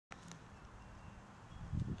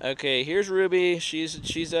Okay, here's Ruby.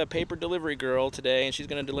 She's a paper delivery girl today, and she's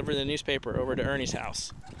going to deliver the newspaper over to Ernie's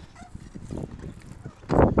house.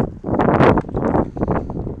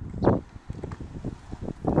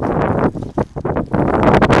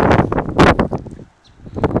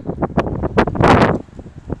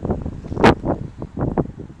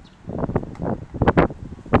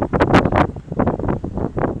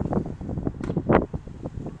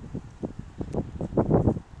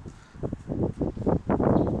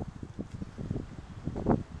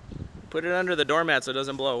 Put it under the doormat so it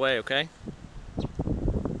doesn't blow away, okay?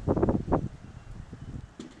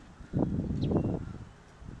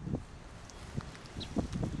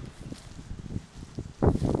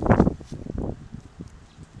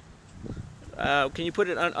 Can you put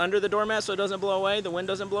it under the doormat so it doesn't blow away? The wind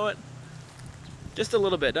doesn't blow it? Just a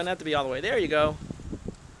little bit. Doesn't have to be all the way. There you go.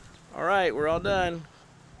 All right, we're all done.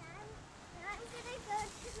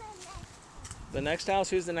 The next house?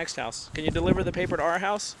 Who's the next house? Can you deliver the paper to our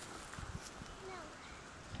house?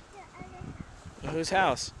 No. Whose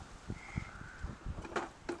house?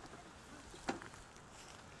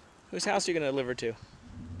 Whose house are you going to deliver to?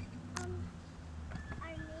 Our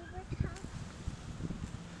neighbor's house.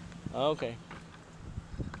 Okay.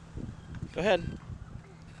 Go ahead.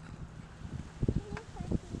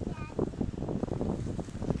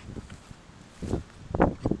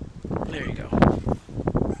 There you go.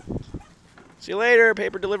 See you later,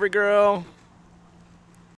 paper delivery girl.